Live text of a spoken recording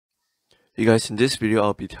Hey guys, in this video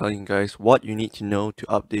I'll be telling you guys what you need to know to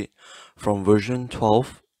update from version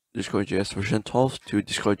 12, Discord.js version 12 to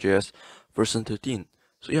Discord.js version 13.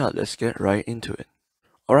 So yeah, let's get right into it.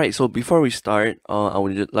 Alright, so before we start, I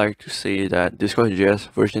would like to say that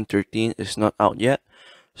Discord.js version 13 is not out yet.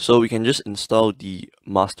 So we can just install the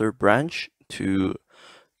master branch to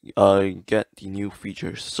get the new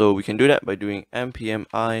features. So we can do that by doing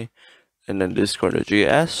npm-i and then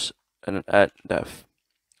Discord.js and then add dev.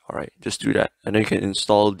 Alright, just do that. And then you can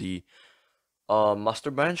install the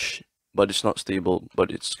master branch, but it's not stable,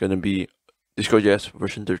 but it's gonna be Discord.js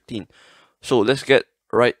version 13. So let's get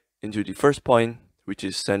right into the first point, which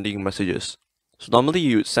is sending messages. So normally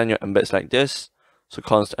you would send your embeds like this. So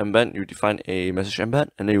const embed, you define a message embed,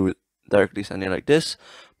 and then you would directly send it like this.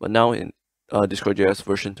 But now in Discord.js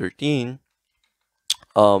version 13,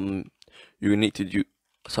 you need to do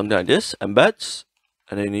something like this, embeds,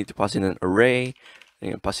 and then you need to pass in an array, and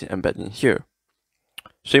you can pass in embed in here.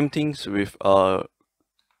 Same things with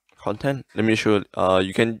content. Let me show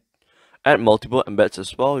you can add multiple embeds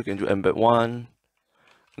as well. You can do embed 1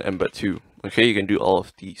 and embed 2. Okay, you can do all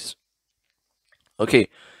of these. Okay,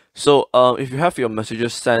 so if you have your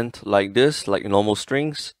messages sent like this, like normal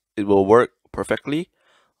strings, it will work perfectly,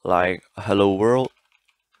 like hello world.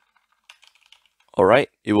 Alright,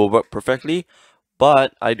 it will work perfectly,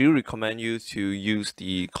 but I do recommend you to use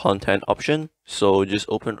the content option. So just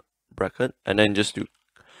open bracket and then just do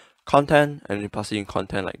content and then pass in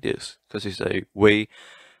content like this, because it's a way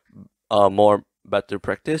more better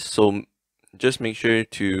practice. So just make sure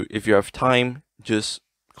to, if you have time, just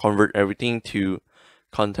convert everything to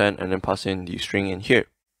content and then pass in the string in here.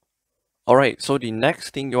 Alright, so the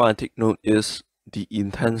next thing you want to take note is the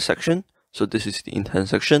intent section. So this is the intent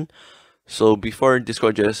section. So before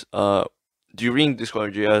Discord.js, during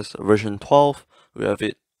Discord.js version 12, we have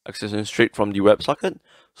it accessing straight from the WebSocket.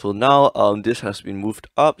 So now this has been moved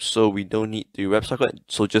up, so we don't need the WebSocket.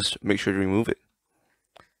 So just make sure to remove it.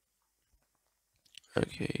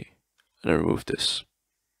 Okay, and then remove this.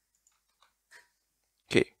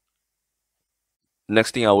 Okay.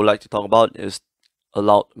 Next thing I would like to talk about is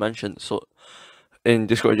allowed mention. So in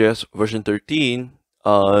Discord.js version 13,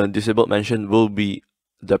 disabled mention will be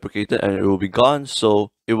deprecated and it will be gone.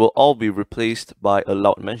 So it will all be replaced by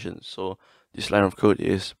allowed mentions. So this line of code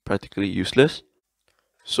is practically useless.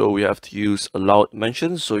 So we have to use allowed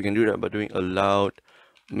mentions. So you can do that by doing allowed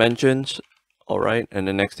mentions. Alright, and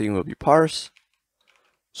the next thing will be parse.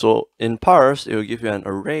 So in parse, it will give you an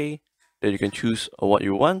array that you can choose what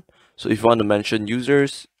you want. So if you want to mention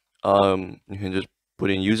users, you can just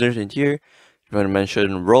put in users in here. If you want to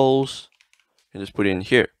mention roles, you can just put it in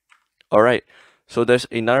here. Alright, so there's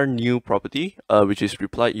another new property, which is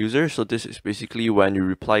reply user. So this is basically when you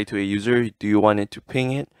reply to a user, do you want it to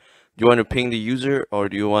ping it? Do you want to ping the user or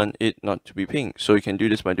do you want it not to be pinged? So you can do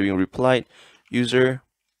this by doing reply user.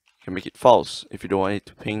 You can make it false if you don't want it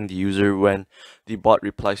to ping the user when the bot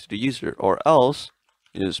replies to the user, or else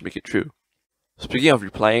you just make it true. Speaking of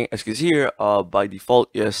replying, as you can see here, by default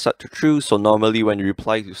it is set to true. So normally when you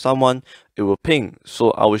reply to someone, it will ping.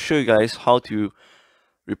 So I will show you guys how to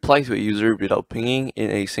reply to a user without pinging in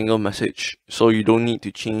a single message. So you don't need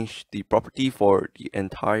to change the property for the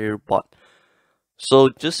entire bot. So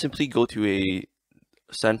just simply go to a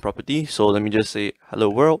send property. So let me just say hello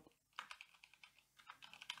world.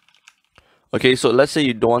 Okay, so let's say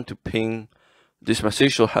you don't want to ping this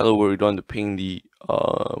message, so hello world, you don't want to ping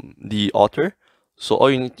the author. So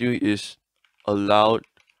all you need to do is allowed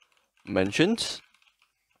mentions.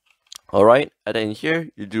 Alright, and then here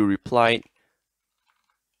you do reply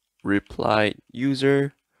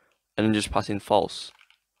user, and then just pass in false.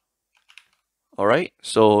 Alright,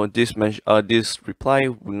 so this reply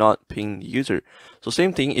will not ping the user. So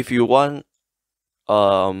same thing, if you want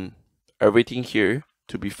everything here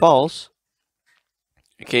to be false,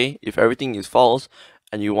 okay, if everything is false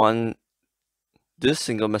and you want this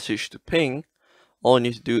single message to ping, all you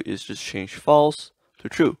need to do is just change false to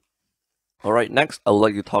true. Alright, next I would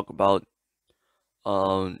like to talk about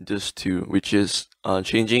this too, which is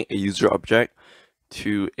changing a user object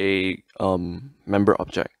to a member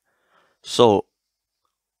object. So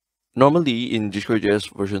normally in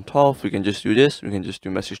Discord.js version 12, we can just do this. We can just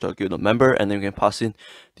do message.get.member, and then we can pass in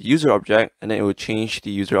the user object, and then it will change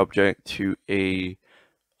the user object to a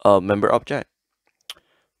member object.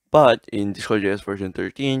 But in Discord.js version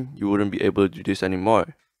 13, you wouldn't be able to do this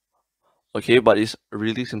anymore. Okay, but it's a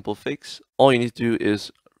really simple fix. All you need to do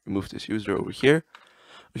is remove this user over here.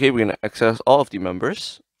 Okay, we're gonna access all of the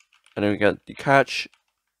members, and then we get the catch.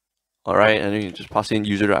 Alright, and then you just pass in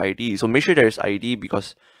user ID. So make sure there's ID,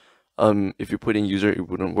 because if you put in user, it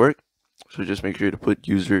wouldn't work. So just make sure to put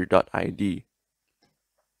user.id.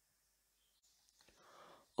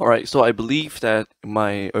 Alright, so I believe that in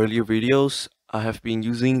my earlier videos, I have been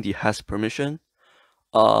using the has permission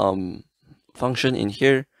function in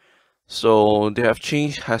here. So they have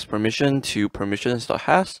changed has permission to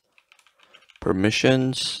permissions.has.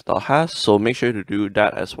 So make sure to do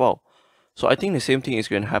that as well. So I think the same thing is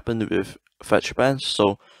going to happen with fetch bands.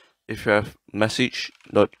 So if you have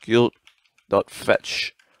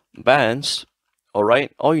message.guild.fetch bands,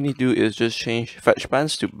 alright, all you need to do is just change fetch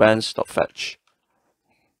bands to bands.fetch.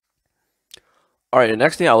 Alright, the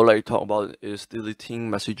next thing I would like to talk about is deleting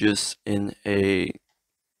messages in a,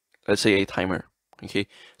 let's say, a timer. Okay,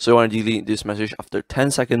 so you want to delete this message after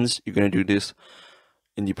 10 seconds. You're going to do this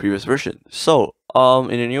in the previous version. So in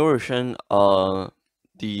the new version,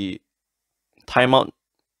 the timeout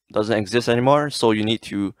doesn't exist anymore, so you need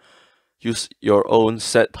to use your own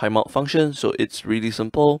set timeout function. So it's really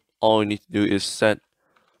simple. All you need to do is set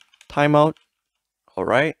timeout,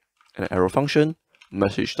 alright, an arrow function,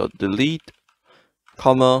 message.delete,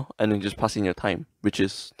 comma, and then just pass in your time, which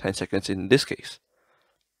is 10 seconds in this case.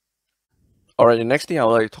 Alright, the next thing I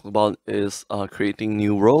would like to talk about is creating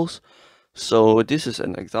new roles. So this is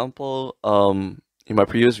an example. In my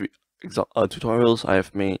previous tutorials I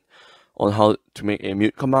have made on how to make a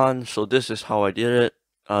mute command. So this is how I did it.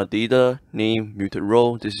 Data, name, muted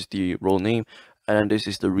role. This is the role name, and this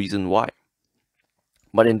is the reason why.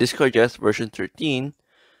 But in Discord.js version 13,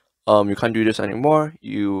 you can't do this anymore.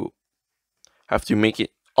 You have to make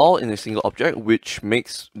it all in a single object, which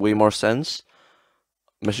makes way more sense.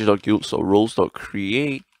 Message.guild, so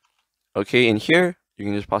roles.create. Okay, in here you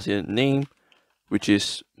can just pass in a name, which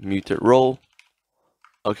is muted role.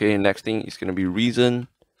 Okay, next thing is gonna be reason,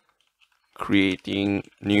 creating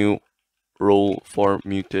new role for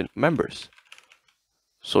muted members.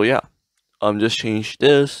 So yeah, just change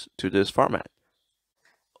this to this format.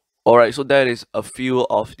 Alright, so that is a few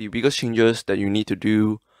of the biggest changes that you need to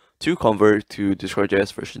do to convert to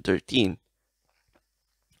Discord.js version 13.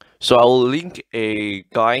 So I will link a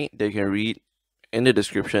guide that you can read in the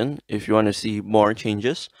description if you want to see more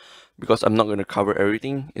changes, because I'm not going to cover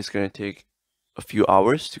everything. It's going to take a few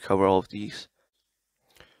hours to cover all of these.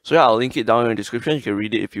 So yeah, I'll link it down in the description. You can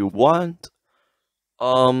read it if you want.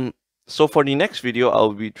 So for the next video,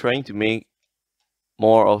 I'll be trying to make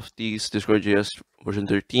more of these Discord.js version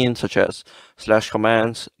 13, such as slash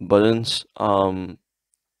commands, buttons,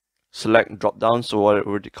 select dropdowns, so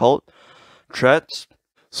whatever they called, threads.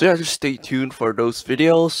 So yeah, just stay tuned for those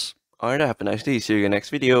videos. Alright, have a nice day. See you in the next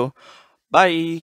video. Bye!